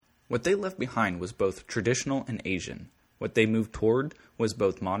What they left behind was both traditional and Asian. What they moved toward was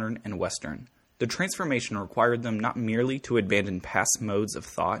both modern and Western. The transformation required them not merely to abandon past modes of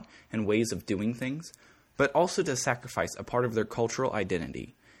thought and ways of doing things, but also to sacrifice a part of their cultural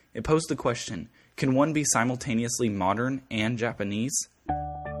identity. It posed the question, can one be simultaneously modern and Japanese?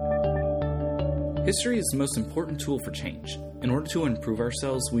 History is the most important tool for change. In order to improve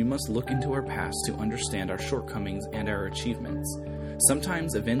ourselves, we must look into our past to understand our shortcomings and our achievements.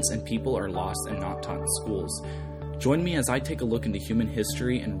 Sometimes events and people are lost and not taught in schools. Join me as I take a look into human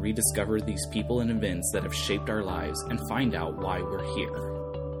history and rediscover these people and events that have shaped our lives and find out why we're here.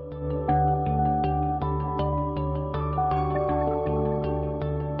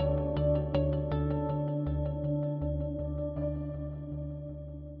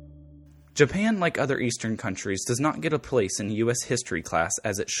 Japan, like other Eastern countries, does not get a place in U.S. history class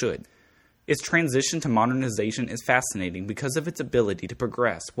as it should. Its transition to modernization is fascinating because of its ability to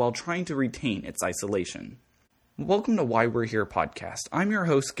progress while trying to retain its isolation. Welcome to Why We're Here podcast. I'm your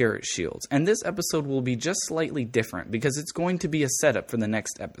host, Garrett Shields, and this episode will be just slightly different because it's going to be a setup for the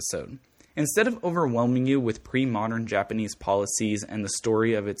next episode. Instead of overwhelming you with pre-modern Japanese policies and the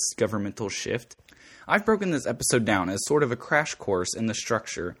story of its governmental shift, I've broken this episode down as sort of a crash course in the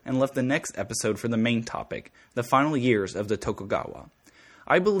structure and left the next episode for the main topic, the final years of the Tokugawa.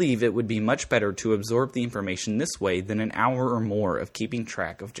 I believe it would be much better to absorb the information this way than an hour or more of keeping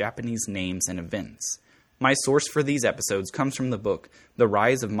track of Japanese names and events. My source for these episodes comes from the book, The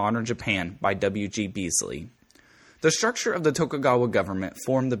Rise of Modern Japan by W.G. Beasley. The structure of the Tokugawa government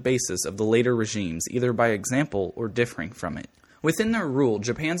formed the basis of the later regimes either by example or differing from it. Within their rule,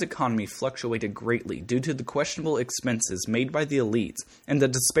 Japan's economy fluctuated greatly due to the questionable expenses made by the elites and the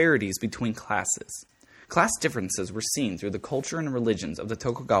disparities between classes. Class differences were seen through the culture and religions of the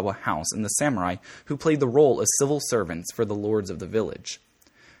Tokugawa house and the samurai who played the role as civil servants for the lords of the village.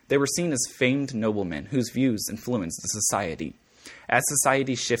 They were seen as famed noblemen whose views influenced the society. As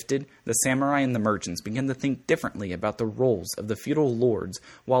society shifted, the samurai and the merchants began to think differently about the roles of the feudal lords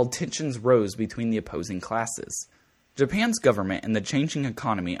while tensions rose between the opposing classes. Japan's government and the changing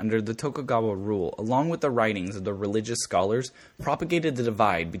economy under the Tokugawa rule, along with the writings of the religious scholars, propagated the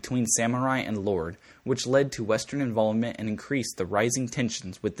divide between samurai and lord, which led to Western involvement and increased the rising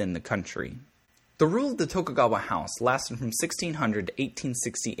tensions within the country. The rule of the Tokugawa house lasted from 1600 to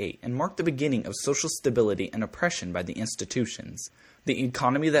 1868 and marked the beginning of social stability and oppression by the institutions. The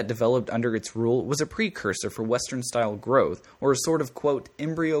economy that developed under its rule was a precursor for Western-style growth, or a sort of, quote,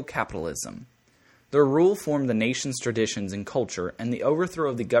 embryo capitalism. Their rule formed the nation's traditions and culture, and the overthrow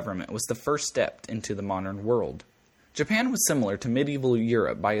of the government was the first step into the modern world. Japan was similar to medieval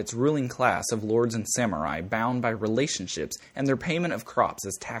Europe by its ruling class of lords and samurai bound by relationships and their payment of crops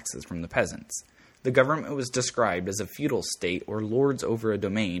as taxes from the peasants. The government was described as a feudal state or lords over a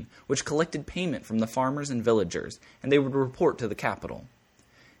domain, which collected payment from the farmers and villagers, and they would report to the capital.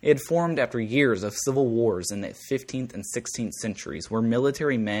 It had formed after years of civil wars in the 15th and 16th centuries where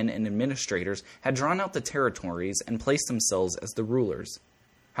military men and administrators had drawn out the territories and placed themselves as the rulers.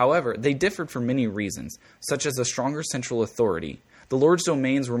 However, they differed for many reasons, such as a stronger central authority. The lords'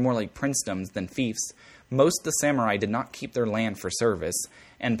 domains were more like princedoms than fiefs. Most of the samurai did not keep their land for service,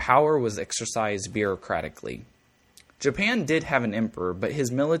 and power was exercised bureaucratically. Japan did have an emperor, but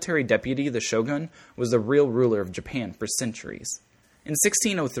his military deputy, the shogun, was the real ruler of Japan for centuries. In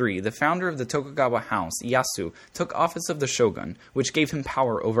 1603, the founder of the Tokugawa house, Ieyasu, took office of the shogun, which gave him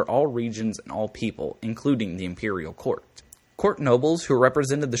power over all regions and all people, including the imperial court. Court nobles who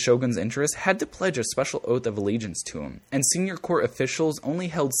represented the shogun's interests had to pledge a special oath of allegiance to him, and senior court officials only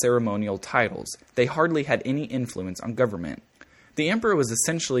held ceremonial titles. They hardly had any influence on government. The emperor was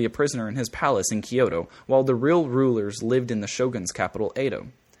essentially a prisoner in his palace in Kyoto, while the real rulers lived in the shogun's capital, Edo.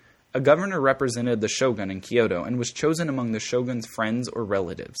 A governor represented the shogun in Kyoto and was chosen among the shogun's friends or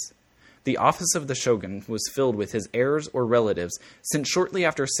relatives. The office of the shogun was filled with his heirs or relatives, since shortly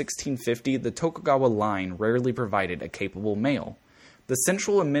after 1650 the Tokugawa line rarely provided a capable male. The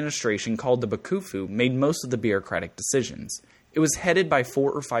central administration, called the Bakufu, made most of the bureaucratic decisions. It was headed by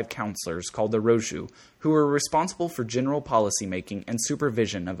 4 or 5 counselors called the Roju, who were responsible for general policy making and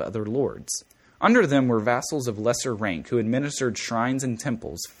supervision of other lords. Under them were vassals of lesser rank who administered shrines and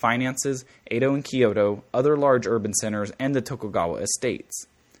temples, finances, Edo and Kyoto, other large urban centers, and the Tokugawa estates.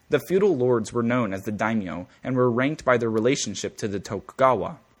 The feudal lords were known as the daimyo and were ranked by their relationship to the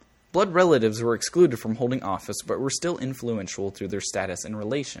Tokugawa. Blood relatives were excluded from holding office but were still influential through their status and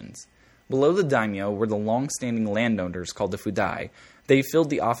relations. Below the daimyo were the long-standing landowners called the fudai. They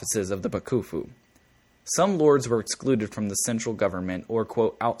filled the offices of the bakufu. Some lords were excluded from the central government, or,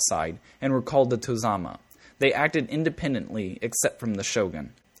 quote, outside, and were called the tozama. They acted independently except from the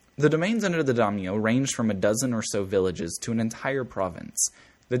shogun. The domains under the daimyo ranged from a dozen or so villages to an entire province.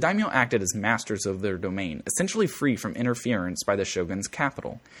 The daimyo acted as masters of their domain, essentially free from interference by the shogun's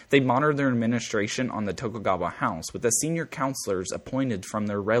capital. They monitored their administration on the Tokugawa house, with the senior counselors appointed from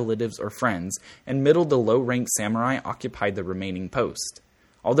their relatives or friends, and the low-ranked samurai occupied the remaining post.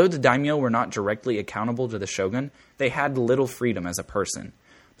 Although the daimyo were not directly accountable to the shogun, they had little freedom as a person.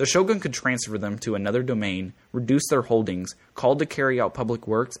 The shogun could transfer them to another domain, reduce their holdings, called to carry out public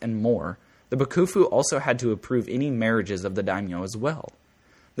works, and more. The bakufu also had to approve any marriages of the daimyo as well.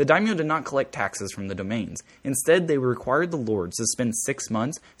 The daimyo did not collect taxes from the domains. Instead, they required the lords to spend 6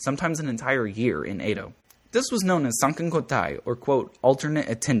 months, sometimes an entire year, in Edo. This was known as sankenkotai, or quote, alternate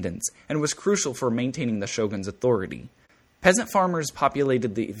attendance, and was crucial for maintaining the shogun's authority. Peasant farmers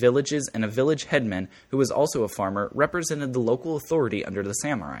populated the villages, and a village headman, who was also a farmer, represented the local authority under the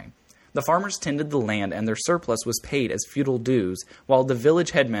samurai. The farmers tended the land, and their surplus was paid as feudal dues, while the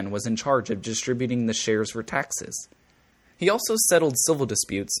village headman was in charge of distributing the shares for taxes. He also settled civil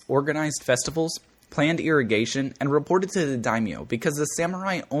disputes, organized festivals, planned irrigation, and reported to the daimyo because the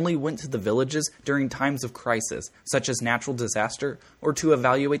samurai only went to the villages during times of crisis, such as natural disaster, or to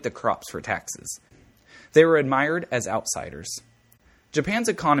evaluate the crops for taxes. They were admired as outsiders. Japan's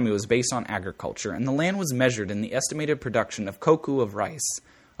economy was based on agriculture, and the land was measured in the estimated production of koku of rice.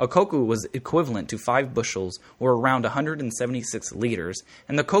 A koku was equivalent to 5 bushels, or around 176 liters,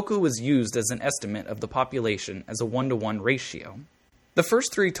 and the koku was used as an estimate of the population as a 1-to-1 ratio. The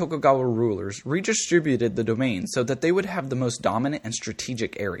first 3 Tokugawa rulers redistributed the domain so that they would have the most dominant and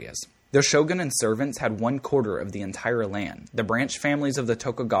strategic areas. The shogun and servants had 1/4 of the entire land. The branch families of the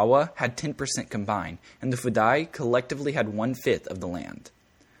Tokugawa had 10% combined, and the Fudai collectively had 1/5 of the land.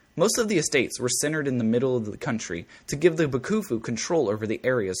 Most of the estates were centered in the middle of the country to give the bakufu control over the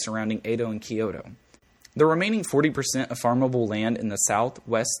areas surrounding Edo and Kyoto. The remaining 40% of farmable land in the south,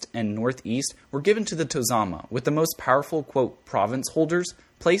 west, and northeast were given to the Tozama, with the most powerful, quote, province holders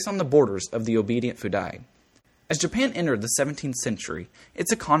placed on the borders of the obedient Fudai. As Japan entered the 17th century,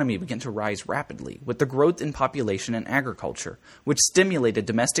 its economy began to rise rapidly, with the growth in population and agriculture, which stimulated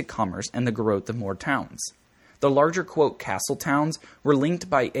domestic commerce and the growth of more towns. The larger, quote, castle towns were linked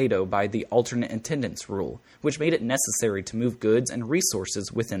by Edo by the alternate attendance rule, which made it necessary to move goods and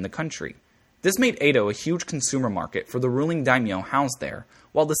resources within the country. This made Edo a huge consumer market for the ruling daimyo housed there,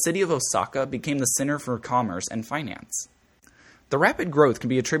 while the city of Osaka became the center for commerce and finance. The rapid growth can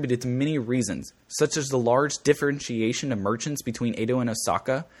be attributed to many reasons, such as the large differentiation of merchants between Edo and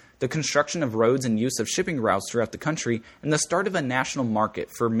Osaka, the construction of roads and use of shipping routes throughout the country, and the start of a national market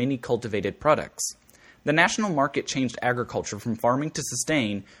for many cultivated products. The national market changed agriculture from farming to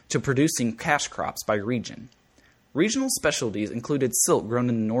sustain to producing cash crops by region. Regional specialties included silk grown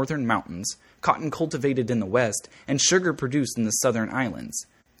in the northern mountains, cotton cultivated in the west, and sugar produced in the southern islands.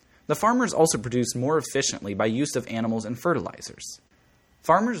 The farmers also produced more efficiently by use of animals and fertilizers.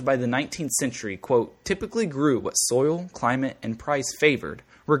 Farmers by the 19th century, quote, typically grew what soil, climate, and price favored,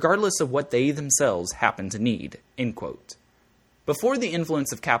 regardless of what they themselves happened to need, end quote. Before the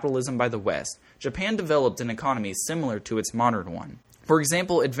influence of capitalism by the West, Japan developed an economy similar to its modern one. For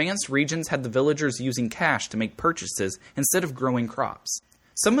example, advanced regions had the villagers using cash to make purchases instead of growing crops.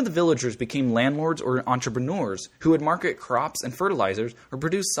 Some of the villagers became landlords or entrepreneurs who would market crops and fertilizers or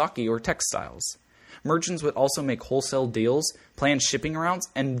produce sake or textiles. Merchants would also make wholesale deals, plan shipping routes,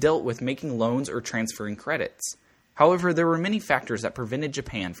 and dealt with making loans or transferring credits. However, there were many factors that prevented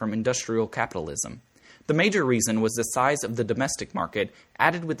Japan from industrial capitalism. The major reason was the size of the domestic market,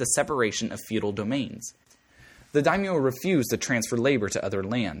 added with the separation of feudal domains. The daimyo refused to transfer labor to other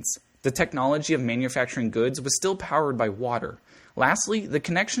lands. The technology of manufacturing goods was still powered by water. Lastly, the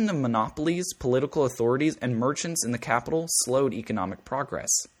connection of monopolies, political authorities, and merchants in the capital slowed economic progress.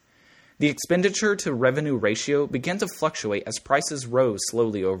 The expenditure to revenue ratio began to fluctuate as prices rose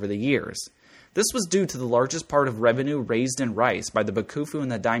slowly over the years. This was due to the largest part of revenue raised in rice by the bakufu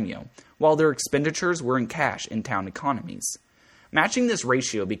and the daimyo, while their expenditures were in cash in town economies. Matching this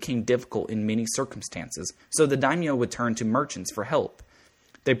ratio became difficult in many circumstances, so the daimyo would turn to merchants for help.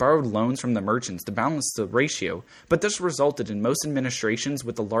 They borrowed loans from the merchants to balance the ratio, but this resulted in most administrations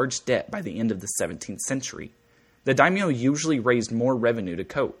with a large debt by the end of the 17th century. The daimyo usually raised more revenue to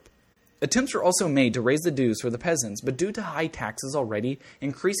cope. Attempts were also made to raise the dues for the peasants, but due to high taxes already,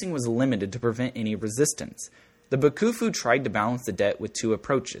 increasing was limited to prevent any resistance. The bakufu tried to balance the debt with 2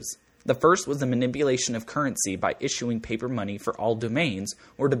 approaches. The first was the manipulation of currency by issuing paper money for all domains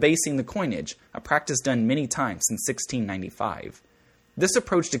or debasing the coinage, a practice done many times since 1695. This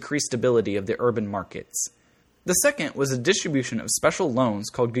approach decreased stability of the urban markets. The second was a distribution of special loans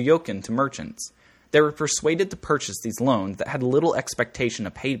called gyoken to merchants. They were persuaded to purchase these loans that had little expectation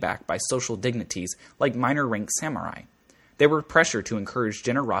of payback by social dignities like minor-ranked samurai. They were pressured to encourage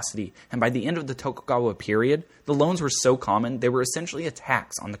generosity, and by the end of the Tokugawa period, the loans were so common they were essentially a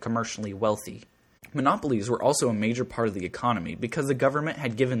tax on the commercially wealthy. Monopolies were also a major part of the economy because the government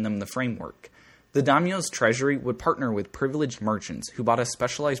had given them the framework. The daimyo's treasury would partner with privileged merchants who bought a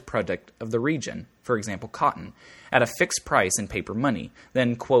specialized product of the region, for example cotton, at a fixed price in paper money,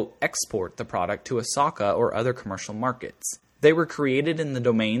 then, quote, export the product to Osaka or other commercial markets. They were created in the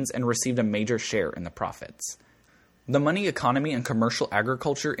domains and received a major share in the profits. The money economy and commercial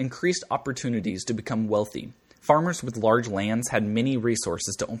agriculture increased opportunities to become wealthy. Farmers with large lands had many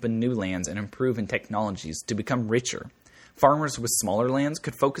resources to open new lands and improve in technologies to become richer. Farmers with smaller lands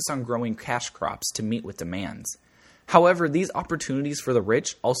could focus on growing cash crops to meet with demands. However, these opportunities for the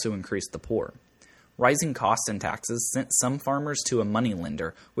rich also increased the poor. Rising costs and taxes sent some farmers to a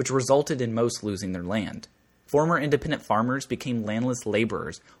moneylender, which resulted in most losing their land. Former independent farmers became landless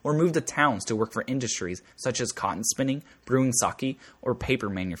laborers or moved to towns to work for industries such as cotton spinning, brewing sake, or paper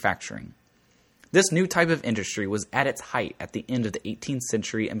manufacturing. This new type of industry was at its height at the end of the 18th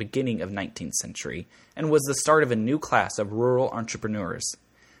century and beginning of 19th century, and was the start of a new class of rural entrepreneurs.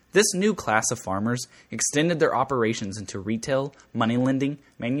 This new class of farmers extended their operations into retail, money lending,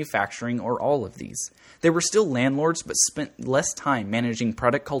 manufacturing, or all of these. They were still landlords but spent less time managing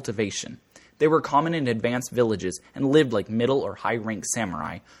product cultivation. They were common in advanced villages and lived like middle or high-ranked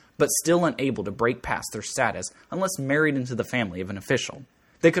samurai, but still unable to break past their status unless married into the family of an official.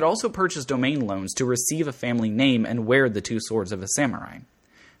 They could also purchase domain loans to receive a family name and wear the two swords of a samurai.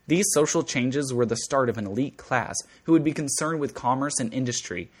 These social changes were the start of an elite class who would be concerned with commerce and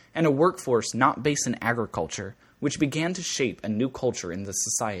industry, and a workforce not based in agriculture, which began to shape a new culture in the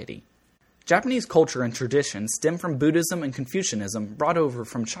society. Japanese culture and tradition stem from Buddhism and Confucianism brought over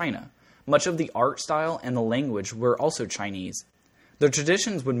from China. Much of the art style and the language were also Chinese. The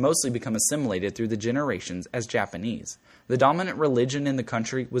traditions would mostly become assimilated through the generations as Japanese. The dominant religion in the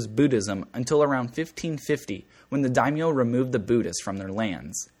country was Buddhism until around 1550, when the daimyo removed the Buddhists from their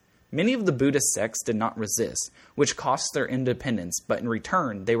lands. Many of the Buddhist sects did not resist, which cost their independence, but in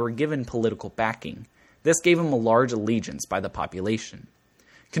return they were given political backing. This gave them a large allegiance by the population.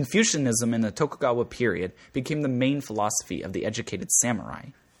 Confucianism in the Tokugawa period became the main philosophy of the educated samurai.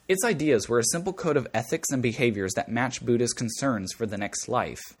 Its ideas were a simple code of ethics and behaviors that matched Buddha's concerns for the next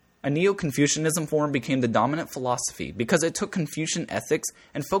life. A Neo-Confucianism form became the dominant philosophy because it took Confucian ethics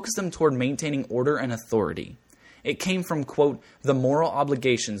and focused them toward maintaining order and authority. It came from, quote, the moral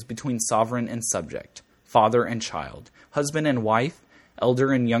obligations between sovereign and subject, father and child, husband and wife,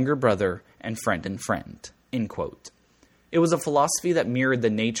 elder and younger brother, and friend, end quote. It was a philosophy that mirrored the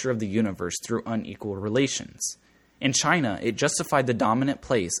nature of the universe through unequal relations. In China, it justified the dominant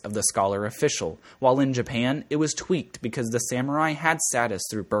place of the scholar official, while in Japan, it was tweaked because the samurai had status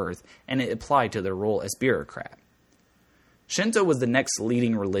through birth, and it applied to their role as bureaucrat. Shinto was the next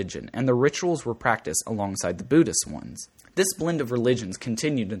leading religion, and the rituals were practiced alongside the Buddhist ones. This blend of religions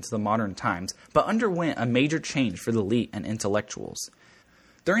continued into the modern times, but underwent a major change for the elite and intellectuals.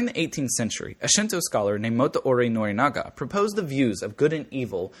 During the 18th century, a Shinto scholar named Motoori Norinaga proposed the views of good and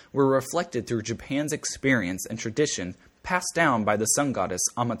evil were reflected through Japan's experience and tradition passed down by the sun goddess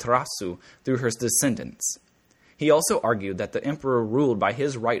Amaterasu through her descendants. He also argued that the emperor ruled by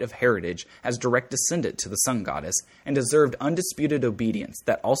his right of heritage as direct descendant to the sun goddess and deserved undisputed obedience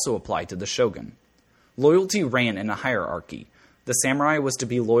that also applied to the shogun. Loyalty ran in a hierarchy. The samurai was to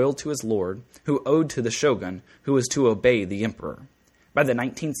be loyal to his lord, who owed to the shogun, who was to obey the emperor. By the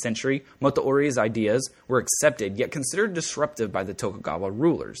 19th century, Motoori's ideas were accepted yet considered disruptive by the Tokugawa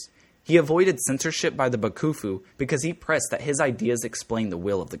rulers. He avoided censorship by the Bakufu because he pressed that his ideas explained the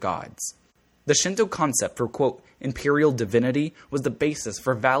will of the gods. The Shinto concept for, quote, imperial divinity was the basis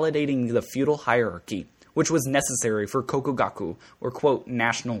for validating the feudal hierarchy, which was necessary for kokugaku, or, quote,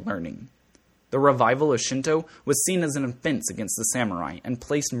 national learning. The revival of Shinto was seen as an offense against the samurai and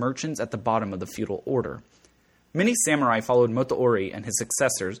placed merchants at the bottom of the feudal order. Many samurai followed Motoori and his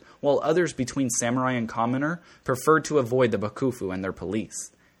successors, while others between samurai and commoner preferred to avoid the Bakufu and their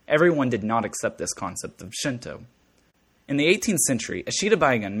police. Everyone did not accept this concept of Shinto. In the 18th century, Ashita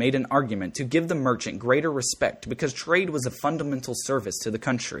Baigan made an argument to give the merchant greater respect because trade was a fundamental service to the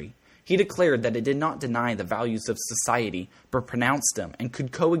country. He declared that it did not deny the values of society, but pronounced them and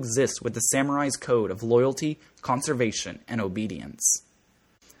could coexist with the samurai's code of loyalty, conservation, and obedience.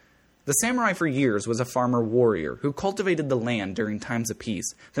 The samurai for years was a farmer warrior who cultivated the land during times of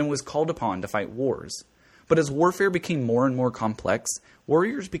peace, then was called upon to fight wars. But as warfare became more and more complex,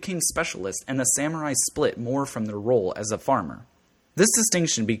 warriors became specialists and the samurai split more from their role as a farmer. This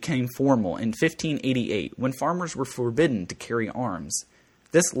distinction became formal in 1588 when farmers were forbidden to carry arms.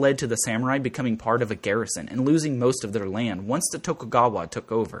 This led to the samurai becoming part of a garrison and losing most of their land once the Tokugawa took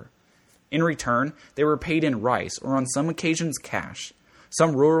over. In return, they were paid in rice or on some occasions cash.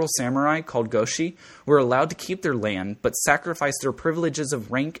 Some rural samurai, called goshi, were allowed to keep their land but sacrificed their privileges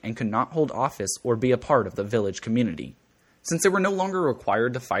of rank and could not hold office or be a part of the village community. Since they were no longer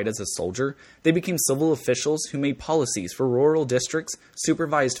required to fight as a soldier, they became civil officials who made policies for rural districts,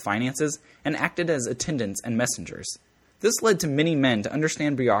 supervised finances, and acted as attendants and messengers. This led to many men to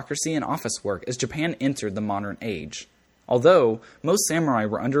understand bureaucracy and office work as Japan entered the modern age. Although, most samurai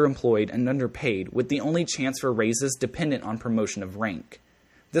were underemployed and underpaid, with the only chance for raises dependent on promotion of rank.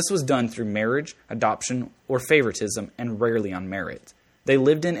 This was done through marriage, adoption, or favoritism, and rarely on merit. They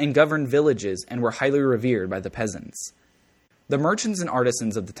lived in and governed villages and were highly revered by the peasants. The merchants and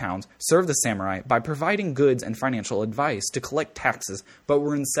artisans of the towns served the samurai by providing goods and financial advice to collect taxes, but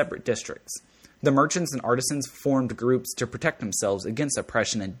were in separate districts. The merchants and artisans formed groups to protect themselves against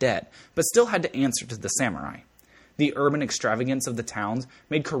oppression and debt, but still had to answer to the samurai. The urban extravagance of the towns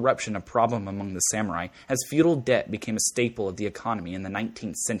made corruption a problem among the samurai, as feudal debt became a staple of the economy in the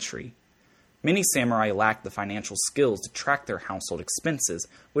 19th century. Many samurai lacked the financial skills to track their household expenses,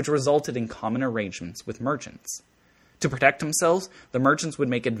 which resulted in common arrangements with merchants. To protect themselves, the merchants would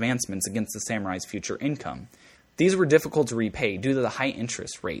make advancements against the samurai's future income. These were difficult to repay due to the high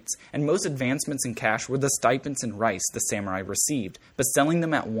interest rates, and most advancements in cash were the stipends and rice the samurai received, but selling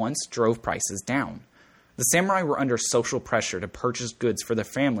them at once drove prices down. The samurai were under social pressure to purchase goods for their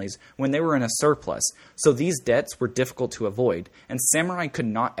families when they were in a surplus, so these debts were difficult to avoid, and samurai could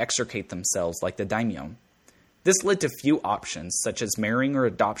not extricate themselves like the daimyo. This led to few options, such as marrying or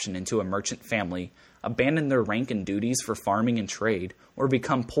adoption into a merchant family, abandon their rank and duties for farming and trade, or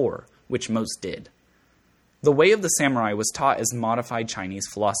become poor, which most did. The way of the samurai was taught as modified Chinese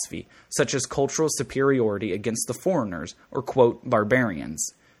philosophy, such as cultural superiority against the foreigners, or, quote,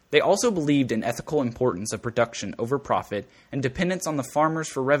 barbarians. They also believed in ethical importance of production over profit and dependence on the farmers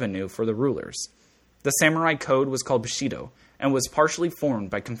for revenue for the rulers. The samurai code was called Bushido, and was partially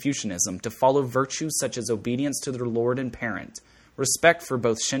formed by Confucianism to follow virtues such as obedience to their lord and parent, respect for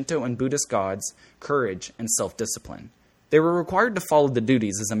both Shinto and Buddhist gods, courage, and self-discipline. They were required to follow the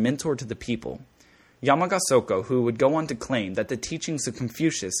duties as a mentor to the people. Yamagasoko, who would go on to claim that the teachings of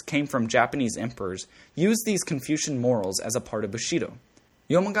Confucius came from Japanese emperors, used these Confucian morals as a part of Bushido.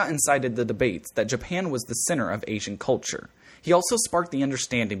 Yamaga incited the debates that Japan was the center of Asian culture. He also sparked the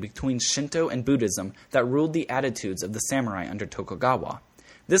understanding between Shinto and Buddhism that ruled the attitudes of the samurai under Tokugawa.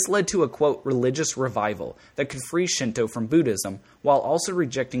 This led to a, quote, religious revival that could free Shinto from Buddhism while also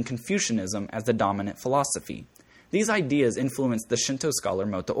rejecting Confucianism as the dominant philosophy. These ideas influenced the Shinto scholar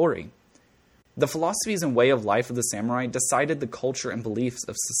Motoori. The philosophies and way of life of the samurai decided the culture and beliefs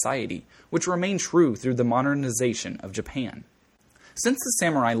of society, which remained true through the modernization of Japan. Since the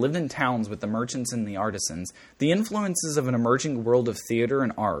samurai lived in towns with the merchants and the artisans, the influences of an emerging world of theater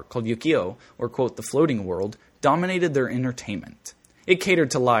and art called Yukio, or, quote, the floating world, dominated their entertainment. It catered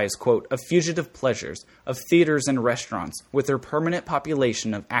to lives, quote, of fugitive pleasures, of theaters and restaurants, with their permanent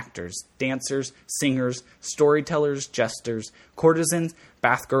population of actors, dancers, singers, storytellers, jesters, courtesans,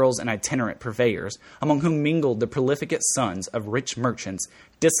 bathgirls, and itinerant purveyors, among whom mingled the prolificate sons of rich merchants,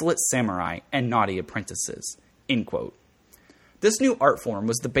 dissolute samurai, and naughty apprentices, end quote. This new art form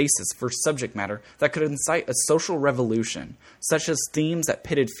was the basis for subject matter that could incite a social revolution, such as themes that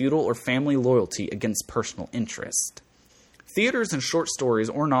pitted feudal or family loyalty against personal interest. Theaters and short stories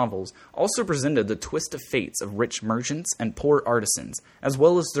or novels also presented the twisted fates of rich merchants and poor artisans, as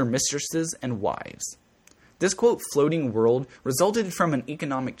well as their mistresses and wives. This, quote, floating world resulted from an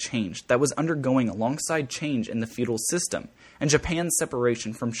economic change that was undergoing alongside change in the feudal system, and Japan's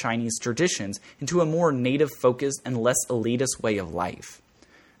separation from Chinese traditions into a more native-focused and less elitist way of life.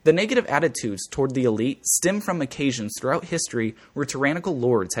 The negative attitudes toward the elite stem from occasions throughout history where tyrannical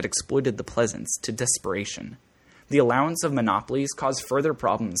lords had exploited the peasants to desperation. The allowance of monopolies caused further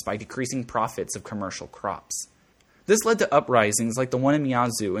problems by decreasing profits of commercial crops. This led to uprisings like the one in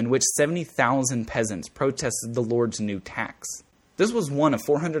Miyazu, in which 70,000 peasants protested the lord's new tax. This was one of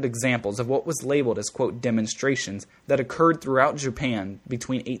 400 examples of what was labeled as, quote, demonstrations that occurred throughout Japan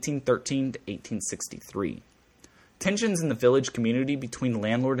between 1813 to 1863. Tensions in the village community between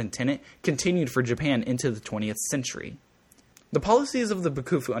landlord and tenant continued for Japan into the 20th century. The policies of the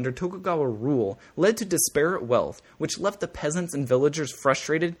Bakufu under Tokugawa rule led to disparate wealth, which left the peasants and villagers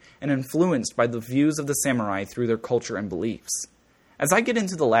frustrated and influenced by the views of the samurai through their culture and beliefs. As I get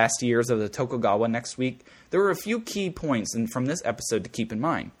into the last years of the Tokugawa next week, there are a few key points from this episode to keep in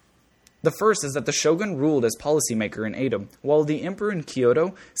mind. The first is that the shogun ruled as policymaker in Edo, while the emperor in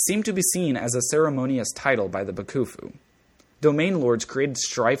Kyoto seemed to be seen as a ceremonious title by the Bakufu. Domain lords created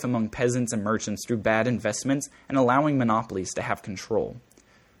strife among peasants and merchants through bad investments and allowing monopolies to have control.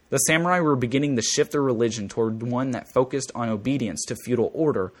 The samurai were beginning to shift their religion toward one that focused on obedience to feudal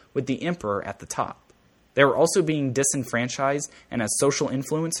order with the emperor at the top. They were also being disenfranchised, and as social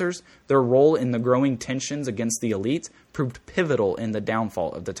influencers, their role in the growing tensions against the elite proved pivotal in the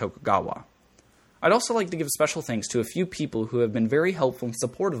downfall of the Tokugawa. I'd also like to give special thanks to a few people who have been very helpful and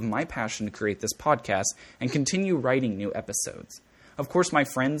supportive of my passion to create this podcast and continue writing new episodes. Of course, my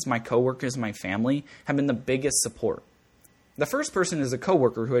friends, my coworkers, and my family have been the biggest support. The first person is a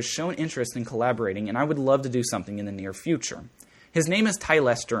coworker who has shown interest in collaborating, and I would love to do something in the near future. His name is Ty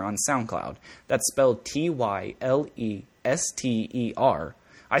Lester on SoundCloud. That's spelled Tylester.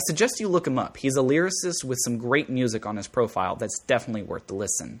 I suggest you look him up. He's a lyricist with some great music on his profile that's definitely worth the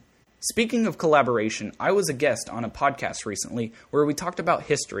listen. Speaking of collaboration, I was a guest on a podcast recently where we talked about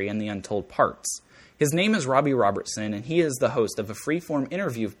history and the untold parts. His name is Robbie Robertson, and he is the host of a freeform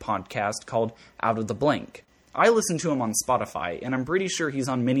interview podcast called Out of the Blank. I listen to him on Spotify, and I'm pretty sure he's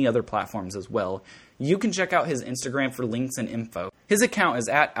on many other platforms as well. You can check out his Instagram for links and info. His account is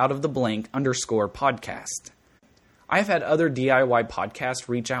at outoftheblank_podcast. I've had other DIY podcasts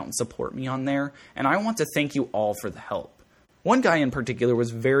reach out and support me on there, and I want to thank you all for the help. One guy in particular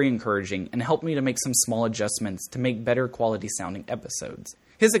was very encouraging and helped me to make some small adjustments to make better quality sounding episodes.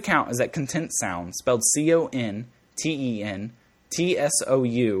 His account is at Content Sound, spelled CONTENTSOUND,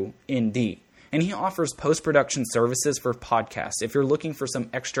 and he offers post-production services for podcasts if you're looking for some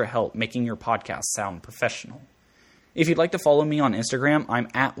extra help making your podcast sound professional. If you'd like to follow me on Instagram, I'm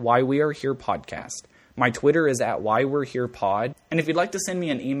at WhyWeAreHerePodcast. My Twitter is at WhyWe'reHerePod, and if you'd like to send me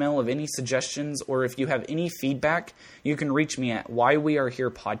an email of any suggestions or if you have any feedback, you can reach me at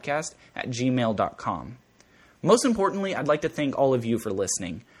whyweareherepodcast@gmail.com. Most importantly, I'd like to thank all of you for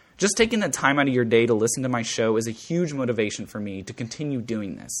listening. Just taking the time out of your day to listen to my show is a huge motivation for me to continue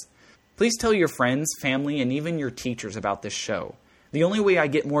doing this. Please tell your friends, family, and even your teachers about this show. The only way I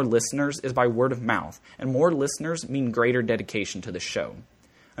get more listeners is by word of mouth, and more listeners mean greater dedication to the show.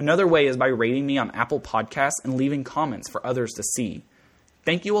 Another way is by rating me on Apple Podcasts and leaving comments for others to see.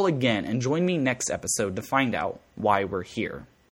 Thank you all again, and join me next episode to find out why we're here.